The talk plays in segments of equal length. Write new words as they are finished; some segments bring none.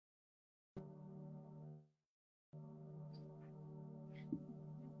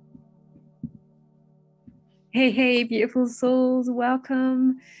Hey, hey, beautiful souls.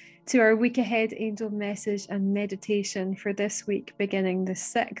 Welcome to our week ahead angel message and meditation for this week, beginning the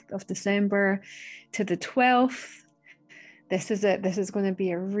 6th of December to the 12th. This is it. This is going to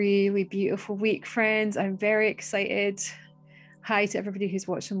be a really beautiful week, friends. I'm very excited. Hi to everybody who's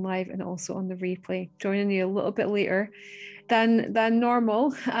watching live and also on the replay. Joining you a little bit later than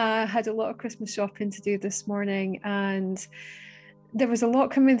normal. Had a lot of Christmas shopping to do this morning, and there was a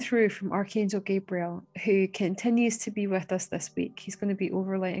lot coming through from Archangel Gabriel, who continues to be with us this week. He's going to be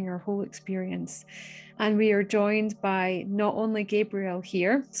overlighting our whole experience. And we are joined by not only Gabriel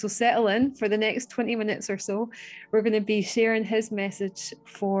here, so settle in for the next 20 minutes or so. We're going to be sharing his message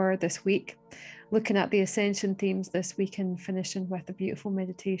for this week, looking at the Ascension themes this week and finishing with a beautiful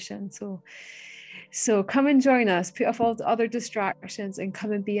meditation. So come and join us, put off all the other distractions and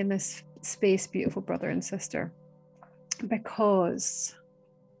come and be in this space, beautiful brother and sister. Because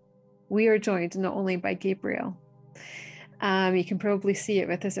we are joined not only by Gabriel, you can probably see it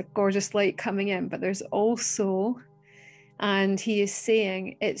with this gorgeous light coming in, but there's also, and he is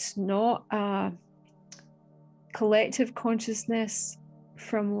saying it's not a collective consciousness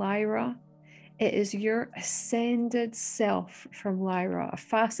from Lyra, it is your ascended self from Lyra, a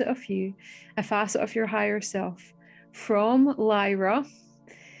facet of you, a facet of your higher self from Lyra,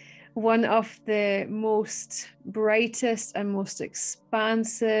 one of the most brightest and most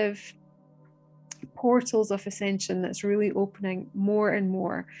expansive portals of ascension that's really opening more and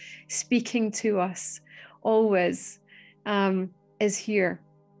more, speaking to us always, is here.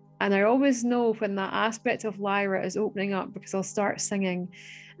 And I always know when that aspect of Lyra is opening up, because I'll start singing,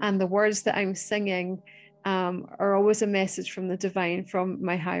 and the words that I'm singing are always a message from the divine, from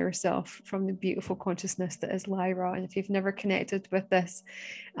my higher self, from the beautiful consciousness that is Lyra. And if you've never connected with this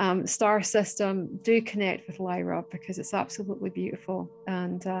star system, do connect with Lyra, because it's absolutely beautiful.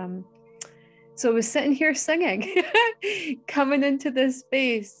 And so I was sitting here singing, coming into this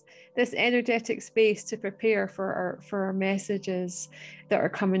space, this energetic space, to prepare for our messages that are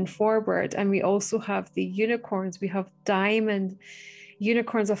coming forward. And we also have the unicorns. We have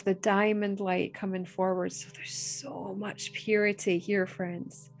unicorns of the diamond light coming forward. So there's so much purity here,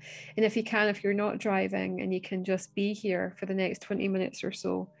 friends. And if you're not driving and you can just be here for the next 20 minutes or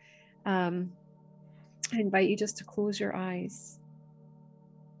so, I invite you just to close your eyes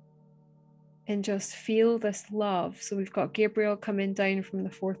and just feel this love. So we've got Gabriel coming down from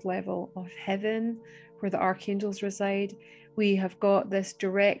the 4th level of heaven, where the archangels reside. We have got this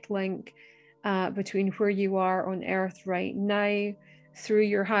direct link between where you are on earth right now, through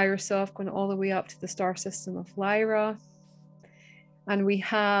your higher self, going all the way up to the star system of Lyra. And we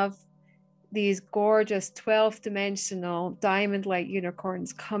have these gorgeous 12th dimensional diamond light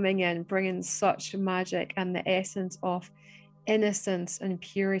unicorns coming in, bringing such magic and the essence of innocence and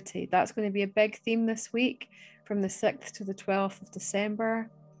purity. That's going to be a big theme this week, from the 6th to the 12th of December,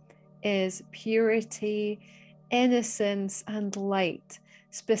 is purity, innocence, and light.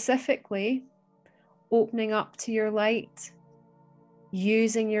 Specifically, opening up to your light,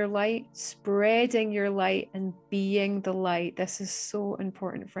 using your light, spreading your light, and being the light. This is so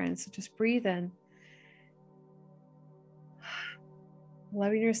important, friends. So just breathe in,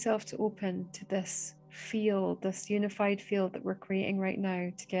 allowing yourself to open to this field, this unified field that we're creating right now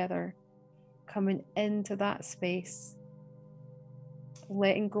together, coming into that space,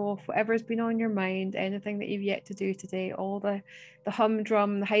 letting go of whatever's been on your mind, anything that you've yet to do today, all the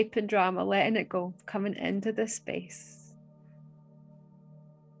humdrum, the hype and drama, letting it go, coming into this space.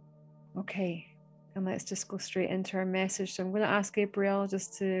 Okay, and let's just go straight into our message. So I'm going to ask Gabriel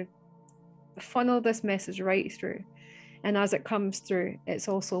just to funnel this message right through. And as it comes through, it's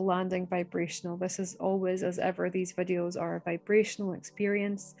also landing vibrational. This is always, as ever, these videos are a vibrational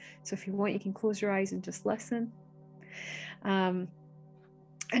experience. So if you want, you can close your eyes and just listen. And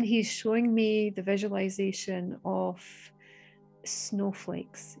he's showing me the visualization of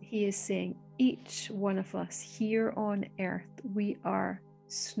snowflakes. He is saying each one of us here on earth, we are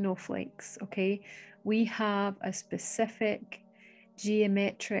snowflakes. Okay, we have a specific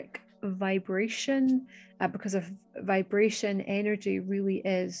geometric vibration, because of vibration, energy really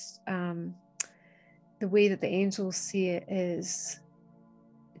is, the way that the angels see it, is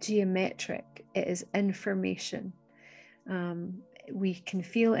geometric. It is information. We can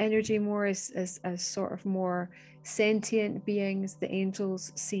feel energy more as sort of more sentient beings. The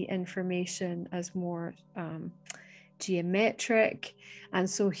angels see information as more geometric. And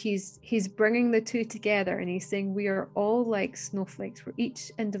so he's bringing the two together, and he's saying we are all like snowflakes. We're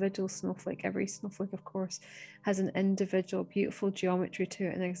each individual snowflake. Every snowflake, of course, has an individual beautiful geometry to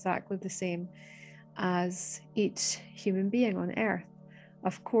it, and exactly the same as each human being on earth.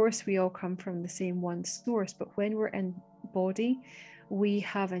 Of course, we all come from the same one source, but when we're in body, we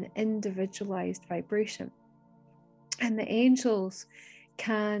have an individualized vibration. And the angels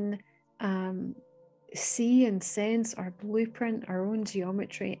can see and sense our blueprint, our own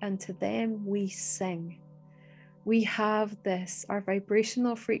geometry, and to them we sing. We have this, our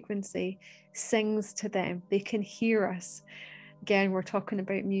vibrational frequency sings to them. They can hear us. Again, we're talking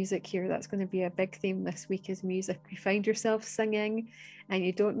about music here. That's going to be a big theme this week, is music. You find yourself singing and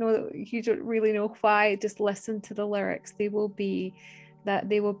you don't really know why, just listen to the lyrics. They will be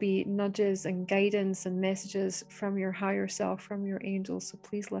nudges and guidance and messages from your higher self, from your angels. So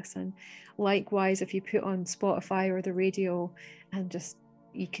please listen. Likewise, if you put on Spotify or the radio and just,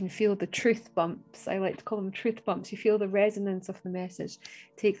 you can feel the truth bumps. I like to call them truth bumps. You feel the resonance of the message.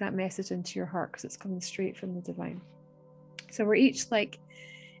 Take that message into your heart, because it's coming straight from the divine. So we're each like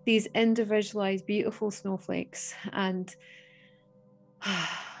these individualized, beautiful snowflakes. And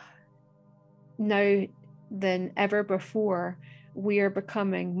now than ever before, we are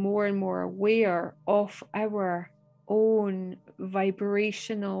becoming more and more aware of our own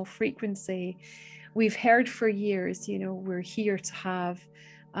vibrational frequency. We've heard for years, we're here to have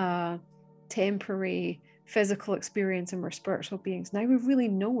a temporary physical experience and we're spiritual beings. Now we really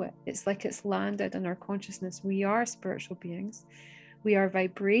know it. It's like it's landed in our consciousness. We are spiritual beings. We are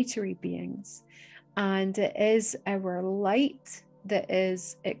vibratory beings. And it is our light that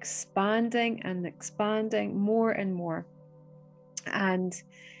is expanding and expanding more and more. And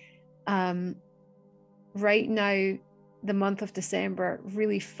right now, the month of December,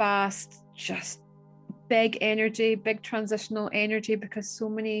 really fast, just big energy, big transitional energy, because so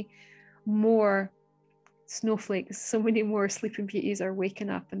many more snowflakes, so many more sleeping beauties are waking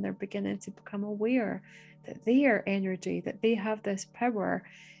up and they're beginning to become aware that they are energy, that they have this power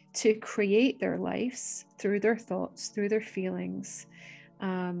to create their lives through their thoughts, through their feelings,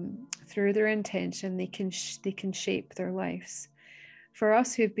 through their intention. They can shape their lives. For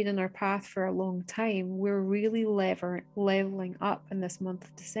us who've been on our path for a long time, we're really leveling up in this month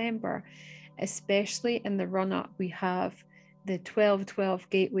of December, especially in the run-up. We have the 12/12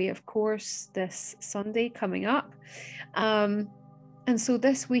 gateway, of course, this Sunday coming up. And so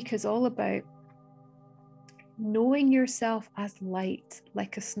this week is all about knowing yourself as light,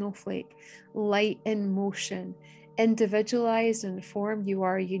 like a snowflake, light in motion, individualized in form. You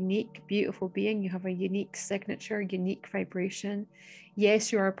are a unique, beautiful being. You have a unique signature, unique vibration.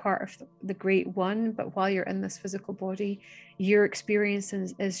 Yes, you are a part of the great one, but while you're in this physical body, your experience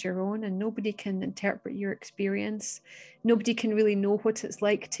is your own, and nobody can interpret your experience. Nobody can really know what it's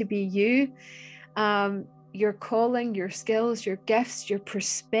like to be you. Your calling, your skills, your gifts, your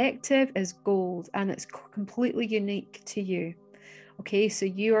perspective is gold, and it's completely unique to you. Okay, so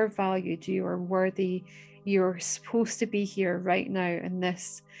you are valued, you are worthy, you're supposed to be here right now in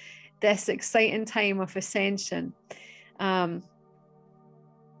this exciting time of ascension.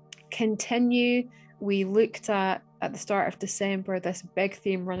 Continue. We looked at the start of December, this big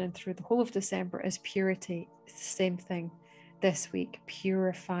theme running through the whole of December is purity. It's the same thing this week,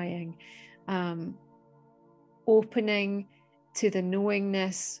 purifying, opening to the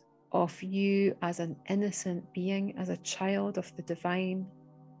knowingness of you as an innocent being, as a child of the divine.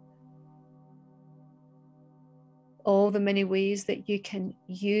 All the many ways that you can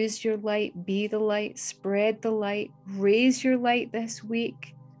use your light, be the light, spread the light, raise your light this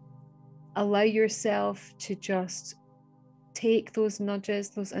week. Allow yourself to just take those nudges,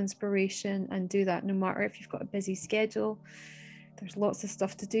 those inspiration, and do that, no matter if you've got a busy schedule. There's lots of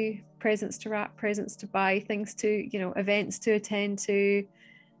stuff to do, presents to wrap, presents to buy, things to, events to attend to.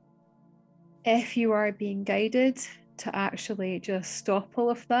 If you are being guided to actually just stop all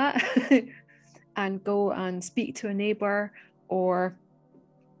of that and go and speak to a neighbor or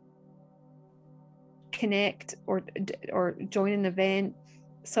connect or join an event,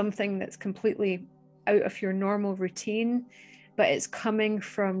 something that's completely out of your normal routine, but it's coming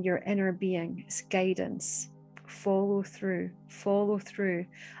from your inner being, it's guidance. Follow through,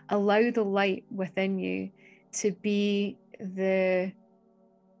 allow the light within you to be the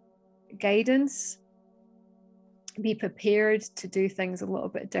guidance. Be prepared to do things a little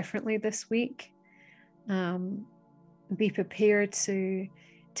bit differently this week. Be prepared to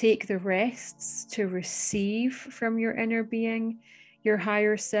take the rests to receive from your inner being, your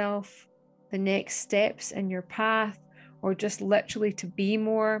higher self, the next steps in your path, or just literally to be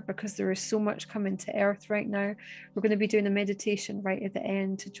more, because there is so much coming to earth right now. We're going to be doing a meditation right at the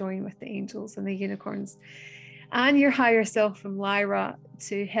end to join with the angels and the unicorns and your higher self from Lyra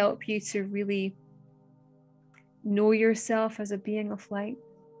to help you to really know yourself as a being of light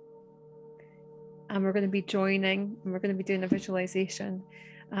And we're going to be joining, and we're going to be doing a visualization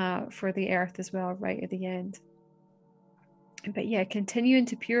for the earth as well, right at the end. But yeah, continuing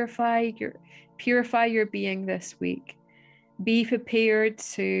to purify your being this week. Be prepared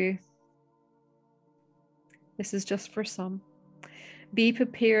to, this is just for some, be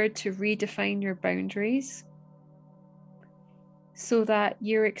prepared to redefine your boundaries so that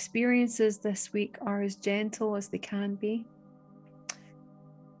your experiences this week are as gentle as they can be.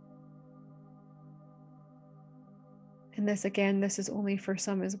 And this, again, this is only for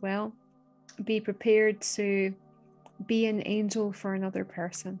some as well. Be prepared to be an angel for another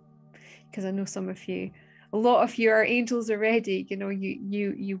person, because I know some of you, a lot of you are angels already. You know,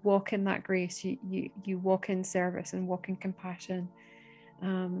 you walk in that grace, you walk in service and walk in compassion.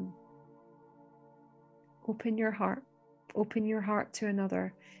 Open your heart to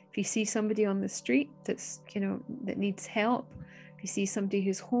another. If you see somebody on the street that's, you know, that needs help, if you see somebody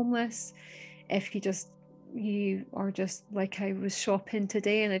who's homeless, if you are just like, I was shopping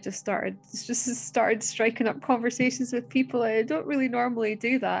today and I just started striking up conversations with people. I don't really normally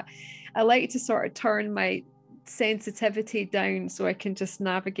do that. I like to sort of turn my sensitivity down so I can just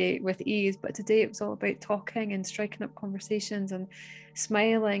navigate with ease. But today it was all about talking and striking up conversations and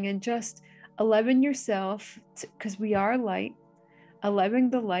smiling and just allowing yourself, because we are light, allowing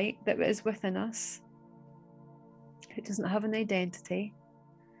the light that is within us. It doesn't have an identity,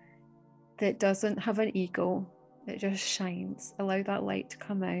 that doesn't have an ego, it just shines. Allow that light to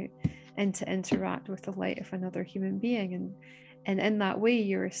come out and to interact with the light of another human being. And in that way,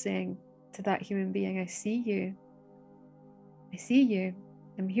 you're saying to that human being, I see you.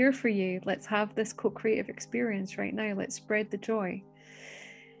 I'm here for you. Let's have this co-creative experience right now. Let's spread the joy.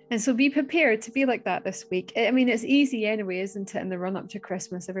 And so be prepared to be like that this week. I mean, it's easy anyway, isn't it? In the run up to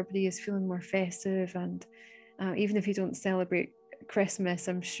Christmas, everybody is feeling more festive. And even if you don't celebrate Christmas,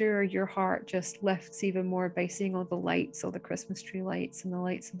 I'm sure your heart just lifts even more by seeing all the lights, all the Christmas tree lights and the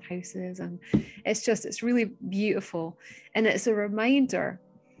lights in houses. And it's really beautiful. And it's a reminder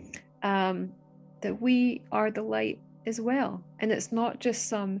that we are the light as well. And it's not just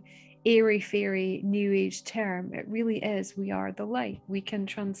some airy-fairy new age term. It really is, we are the light. We can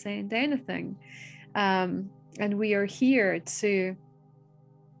transcend anything. And we are here to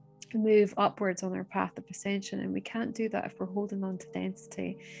move upwards on our path of ascension, and we can't do that if we're holding on to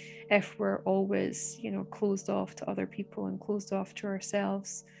density, if we're always, you know, closed off to other people and closed off to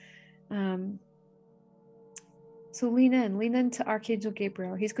ourselves. So lean into Archangel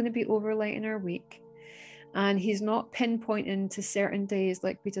Gabriel. He's going to be overlighting our week, and he's not pinpointing to certain days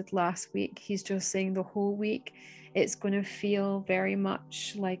like we did last week. He's just saying the whole week it's going to feel very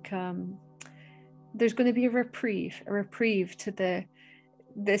much like there's going to be a reprieve to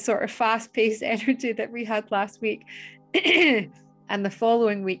the sort of fast-paced energy that we had last week. And the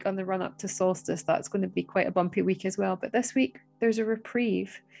following week, on the run up to solstice, that's going to be quite a bumpy week as well. But this week there's a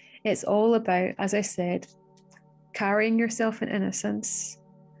reprieve. It's all about, as I said, carrying yourself in innocence,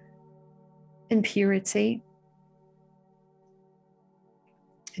 in purity,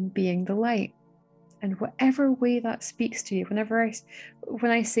 and being the light. And whatever way that speaks to you, when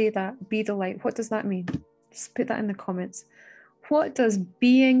I say that, be the light, what does that mean? Just put that in the comments. What does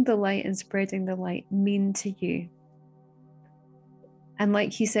being the light and spreading the light mean to you? And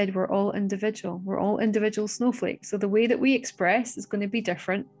like he said, we're all individual. We're all individual snowflakes. So the way that we express is going to be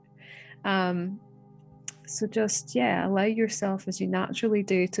different. So just, allow yourself, as you naturally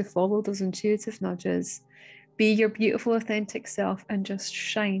do, to follow those intuitive nudges. Be your beautiful, authentic self and just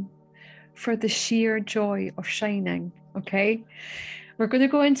shine for the sheer joy of shining, okay? We're going to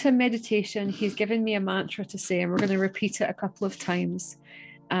go into meditation. He's given me a mantra to say, and we're going to repeat it a couple of times.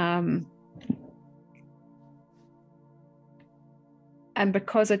 And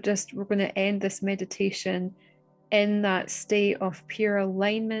because we're going to end this meditation in that state of pure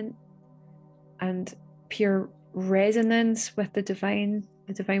alignment and pure resonance with the divine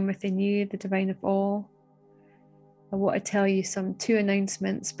within you, the divine of all. I want to tell you two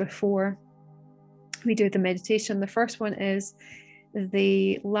announcements before we do the meditation. The first one is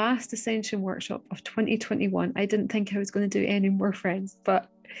the last Ascension workshop of 2021. I didn't think I was going to do any more, friends, but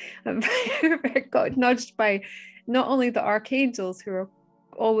I got nudged by not only the archangels, who are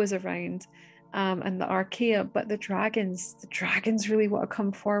always around, and the archaea, but the dragons really want to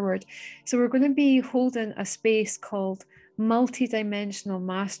come forward. So we're going to be holding a space called multi-dimensional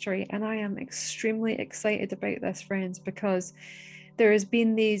mastery, and I am extremely excited about this, friends, because there has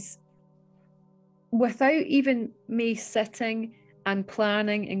been these, without even me sitting and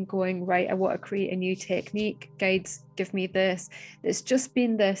planning and going, right, I want to create a new technique, guides, give me this. It's just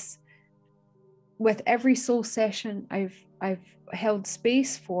been this, with every soul session I've held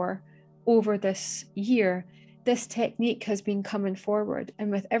space for, over this year, this technique has been coming forward.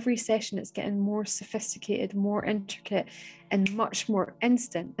 And with every session, it's getting more sophisticated, more intricate, and much more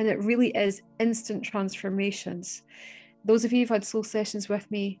instant. And it really is instant transformations. Those of you who've had soul sessions with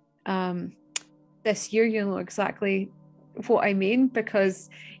me this year, you'll know exactly what I mean, because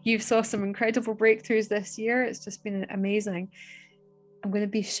you've saw some incredible breakthroughs this year. It's just been amazing. I'm going to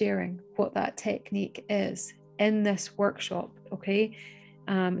be sharing what that technique is in this workshop, okay?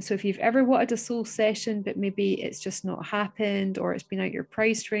 So if you've ever wanted a soul session, but maybe it's just not happened, or it's been out your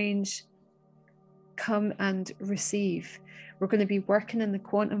price range, come and receive. We're going to be working in the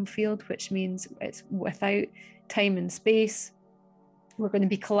quantum field, which means it's without time and space. We're going to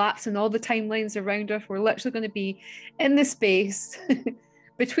be collapsing all the timelines around us. We're literally going to be in the space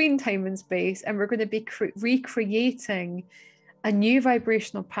between time and space, and we're going to be recreating a new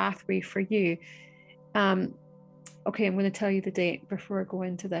vibrational pathway for you. Okay, I'm going to tell you the date before I go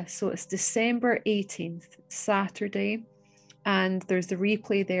into this. So it's December 18th, Saturday, and there's the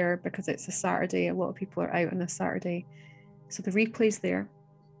replay there because it's a Saturday. A lot of people are out on a Saturday. So the replay's there.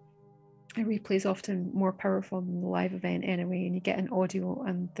 A replay is often more powerful than the live event anyway, and you get an audio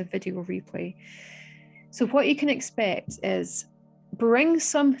and the video replay. So what you can expect is bring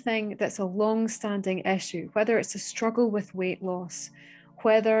something that's a long-standing issue, whether it's a struggle with weight loss,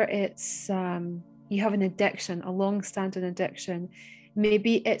 whether it's you have an addiction, a long-standing addiction,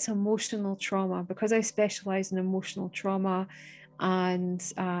 maybe it's emotional trauma. Because I specialize in emotional trauma and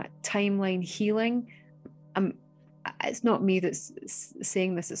timeline healing, it's not me that's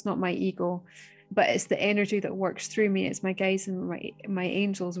saying this, it's not my ego, but it's the energy that works through me. It's my guides and my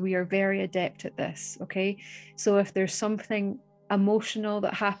angels. We are very adept at this, okay? So if there's something emotional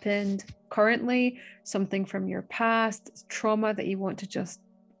that happened currently, something from your past, trauma that you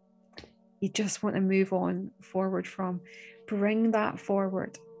just want to move on forward from, bring that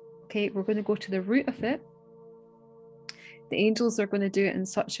forward, okay? We're going to go to the root of it. The angels are going to do it in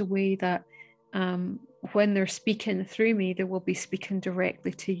such a way that when they're speaking through me, they will be speaking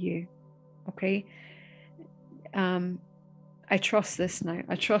directly to you, okay? I trust this now.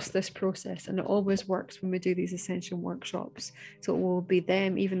 I trust this process, and it always works when we do these Ascension workshops. So it will be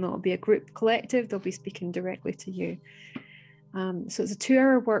them, even though it'll be a group collective, they'll be speaking directly to you. So it's a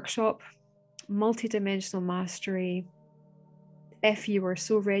 2-hour workshop, multidimensional mastery. If you are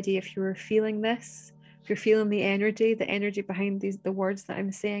so ready, if you are feeling this, if you're feeling the energy behind the words that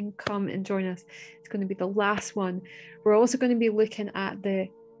I'm saying, come and join us. It's going to be the last one. We're also going to be looking at the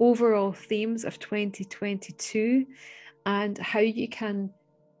overall themes of 2022 and how you can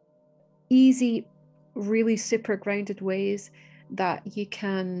easy, really super grounded ways that you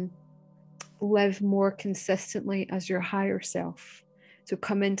can live more consistently as your higher self. So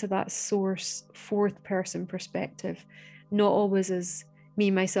come into that source, fourth person perspective, not always as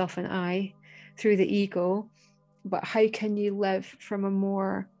me, myself, and I through the ego, but how can you live from a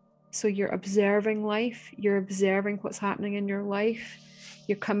more, so you're observing life, you're observing what's happening in your life,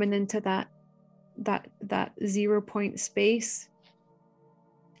 you're coming into that 0 point space,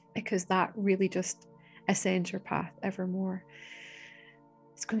 because that really just ascends your path evermore.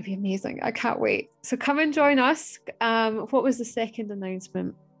 It's going to be amazing. I can't wait. So come and join us. What was the second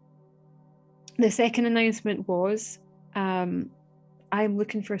announcement? The second announcement was I'm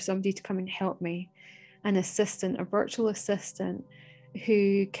looking for somebody to come and help me, an assistant, a virtual assistant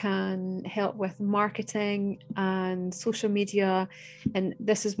who can help with marketing and social media. And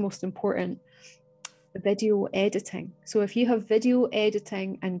this is most important, video editing. So if you have video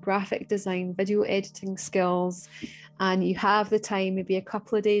editing and graphic design, video editing skills, and you have the time, maybe a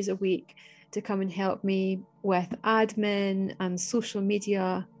couple of days a week, to come and help me with admin and social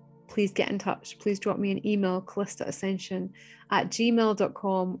media, please get in touch. Please drop me an email,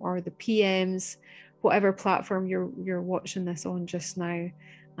 calistaascension@gmail.com, or the PMs, whatever platform you're watching this on just now.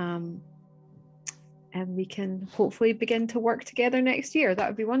 And we can hopefully begin to work together next year. That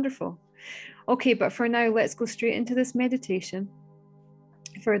would be wonderful. Okay, but for now, let's go straight into this meditation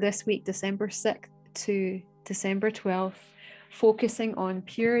for this week, December 6th to December 12th, focusing on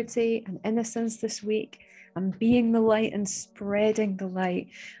purity and innocence this week, and being the light and spreading the light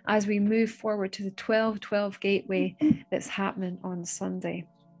as we move forward to the 12/12 gateway that's happening on Sunday.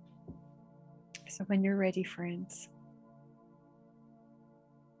 So when you're ready, friends.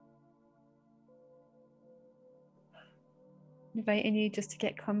 Inviting you just to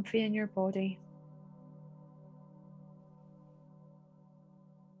get comfy in your body.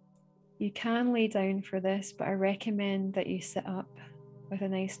 You can lay down for this, but I recommend that you sit up with a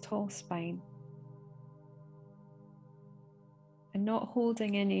nice tall spine and not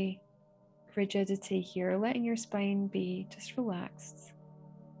holding any rigidity here, letting your spine be just relaxed.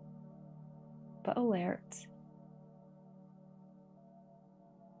 but alert.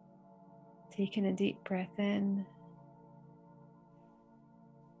 Taking a deep breath in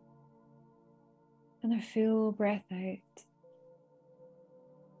and a full breath out.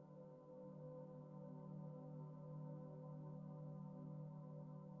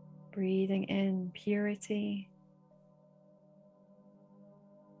 Breathing in purity.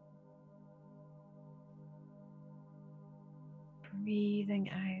 Breathing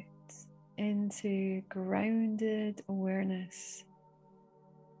out into grounded awareness.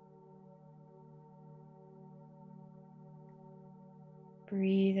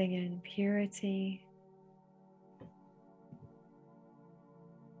 Breathing in purity.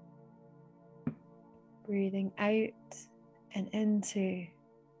 Breathing out and into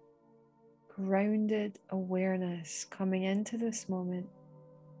grounded awareness, coming into this moment.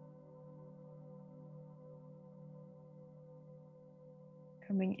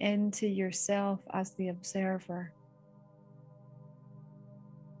 Coming into yourself as the observer.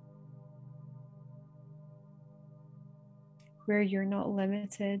 Where you're not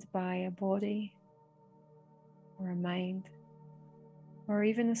limited by a body or a mind or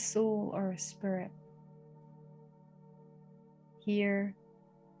even a soul or a spirit. Here,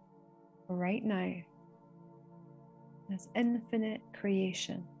 right now, as infinite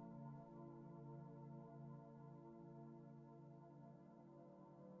creation.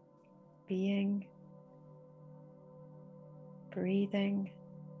 Being, breathing,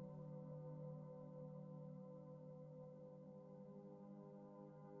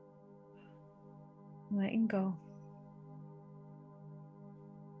 letting go.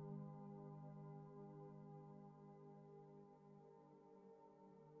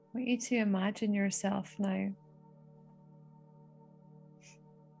 I want you to imagine yourself now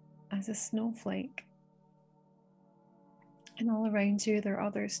as a snowflake. And all around you there are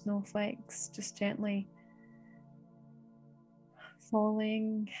other snowflakes just gently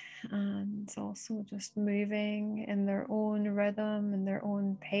falling and also just moving in their own rhythm and their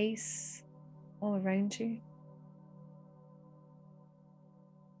own pace all around you.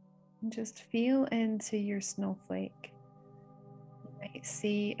 And just feel into your snowflake. You might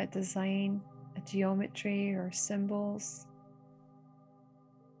see a design, a geometry or symbols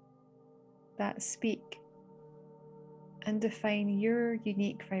that speak and define your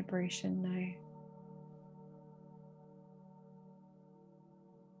unique vibration now.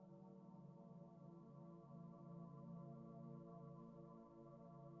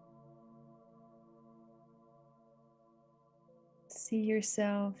 See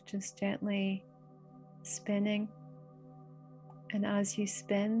yourself just gently spinning, and as you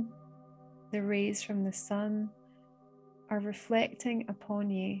spin, the rays from the sun are reflecting upon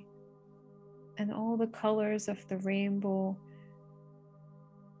you, and all the colors of the rainbow,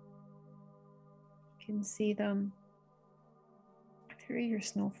 you can see them through your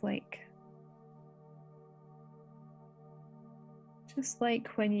snowflake. Just like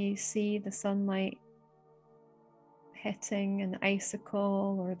when you see the sunlight hitting an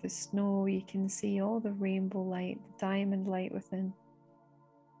icicle or the snow, you can see all the rainbow light, the diamond light within.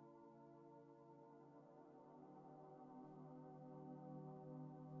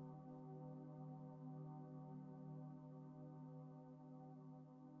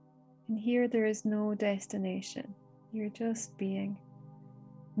 And here there is no destination. You're just being,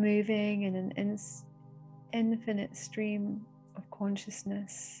 moving in an infinite stream of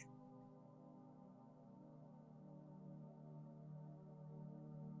consciousness.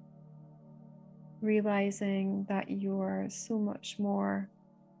 Realizing that you are so much more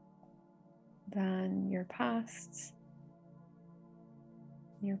than your past,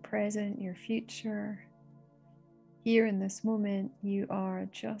 your present, your future. Here in this moment, you are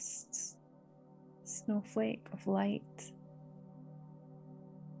just a snowflake of light,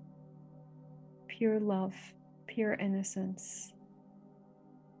 pure love, pure innocence,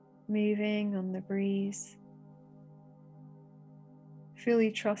 moving on the breeze,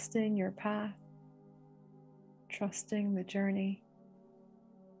 fully trusting your path, trusting the journey,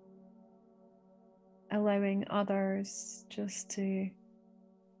 allowing others just to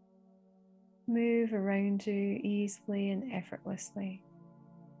move around you easily and effortlessly,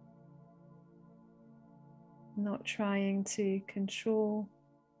 not trying to control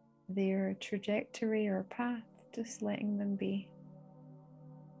their trajectory or path, just letting them be.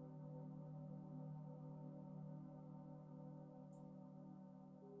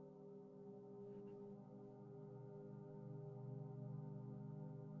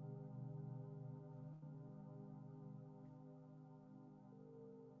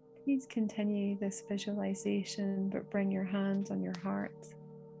 Please continue this visualization, but bring your hand on your heart.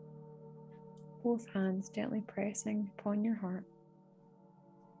 both hands gently pressing upon your heart.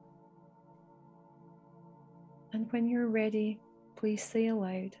 And when you're ready, please say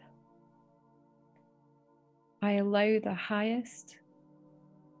aloud, I allow the highest,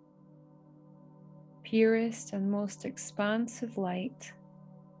 purest, and most expansive light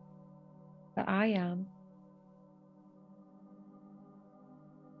that I am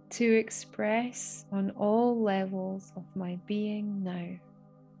to express on all levels of my being now.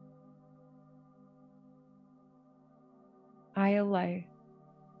 I allow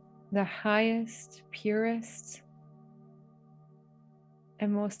the highest, purest,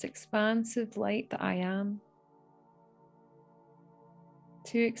 and most expansive light that I am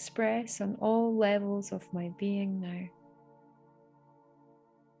to express on all levels of my being now.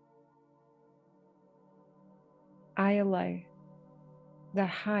 I allow the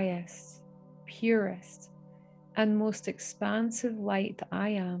highest, purest, and most expansive light that I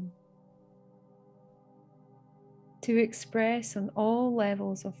am to express on all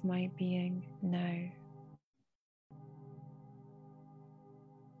levels of my being now.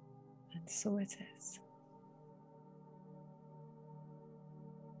 And so it is.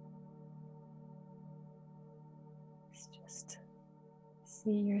 Just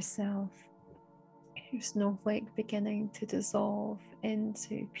see yourself, your snowflake beginning to dissolve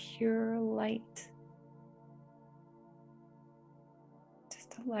into pure light.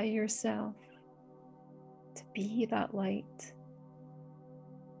 Just allow yourself to be that light,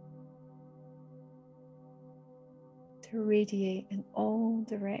 to radiate in all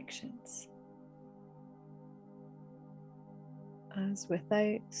directions. As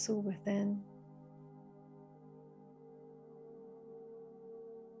without, so within.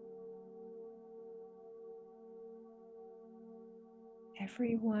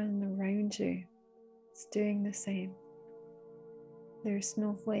 Everyone around you is doing the same. Their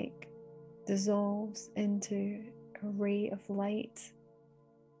snowflake dissolves into a ray of light.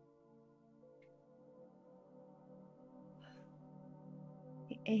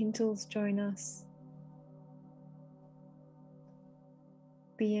 The angels join us.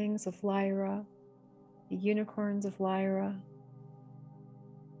 Beings of Lyra, the unicorns of Lyra.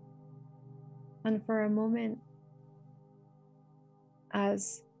 And for a moment,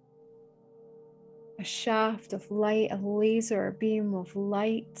 as a shaft of light, a laser beam of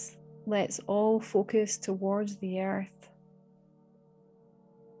light, let's all focus towards the earth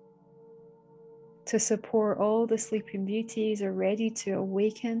to support all the sleeping beauties are ready to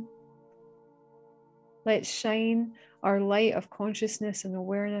awaken. Let's shine our light of consciousness and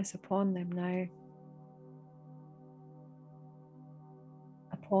awareness upon them now,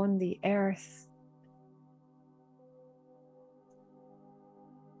 upon the earth,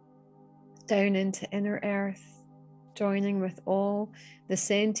 down into inner earth, joining with all the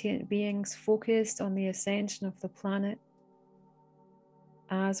sentient beings focused on the ascension of the planet,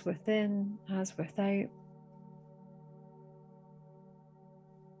 as within, as without.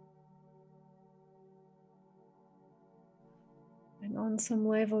 And on some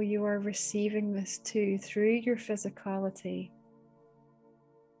level, you are receiving this too through your physicality.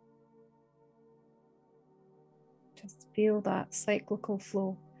 Just feel that cyclical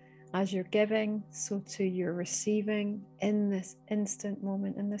flow. As you're giving, so too you're receiving in this instant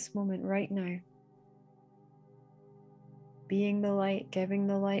moment, in this moment right now. Being the light, giving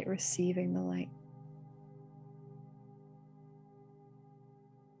the light, receiving the light.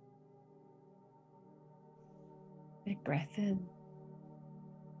 Big breath in.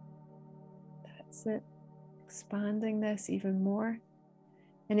 That's it. Expanding this even more.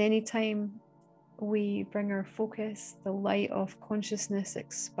 And anytime we bring our focus, the light of consciousness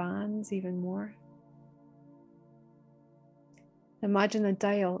expands even more. Imagine a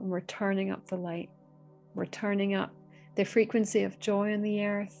dial and we're turning up the light. We're turning up the frequency of joy on the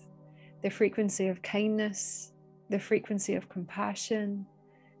earth, the frequency of kindness, the frequency of compassion,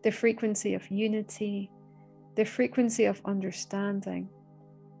 the frequency of unity, the frequency of understanding,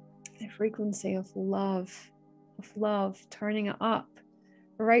 the frequency of love, turning it up.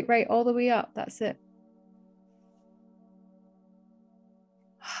 Right, all the way up. That's it.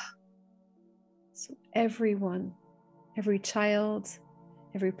 So everyone, every child,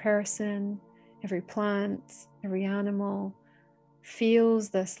 every person, every plant, every animal feels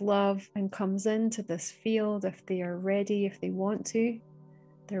this love and comes into this field if they are ready, if they want to.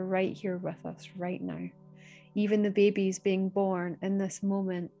 They're right here with us right now. Even the babies being born in this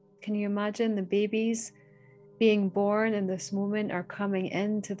moment. Can you imagine the babies being born in this moment are coming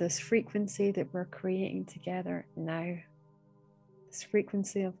into this frequency that we're creating together now. This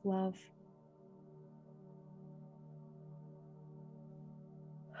frequency of love.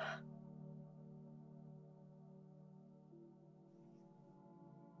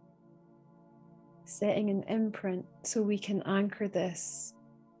 setting an imprint so we can anchor this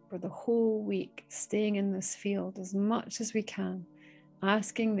for the whole week, staying in this field as much as we can,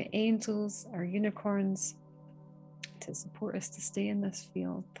 asking the angels, our unicorns, to support us to stay in this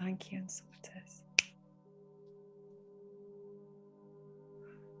field. Thank you, and so it is.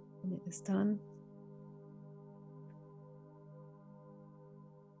 And it is done.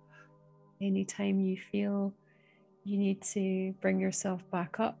 Anytime you feel you need to bring yourself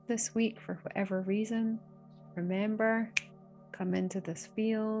back up this week for whatever reason, remember, come into this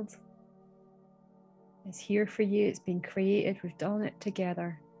field. It's here for you. It's been created. We've done it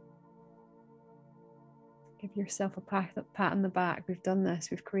together. Give yourself a pat on the back. We've done this.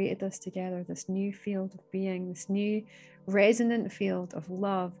 We've created this together. This new field of being, this new resonant field of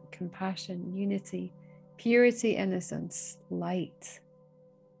love, compassion, unity, purity, innocence, light.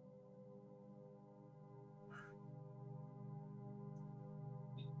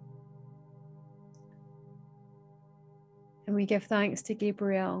 And we give thanks to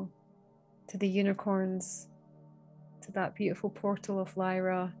Gabriel, to the unicorns, to that beautiful portal of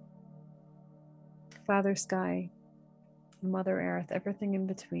Lyra, Father Sky, Mother Earth, everything in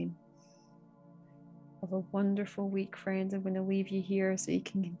between. Have a wonderful week, friends. I'm going to leave you here so you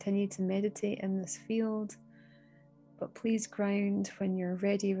can continue to meditate in this field. But please ground when you're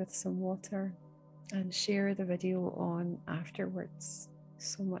ready with some water and share the video on afterwards.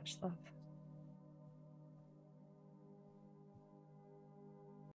 So much love.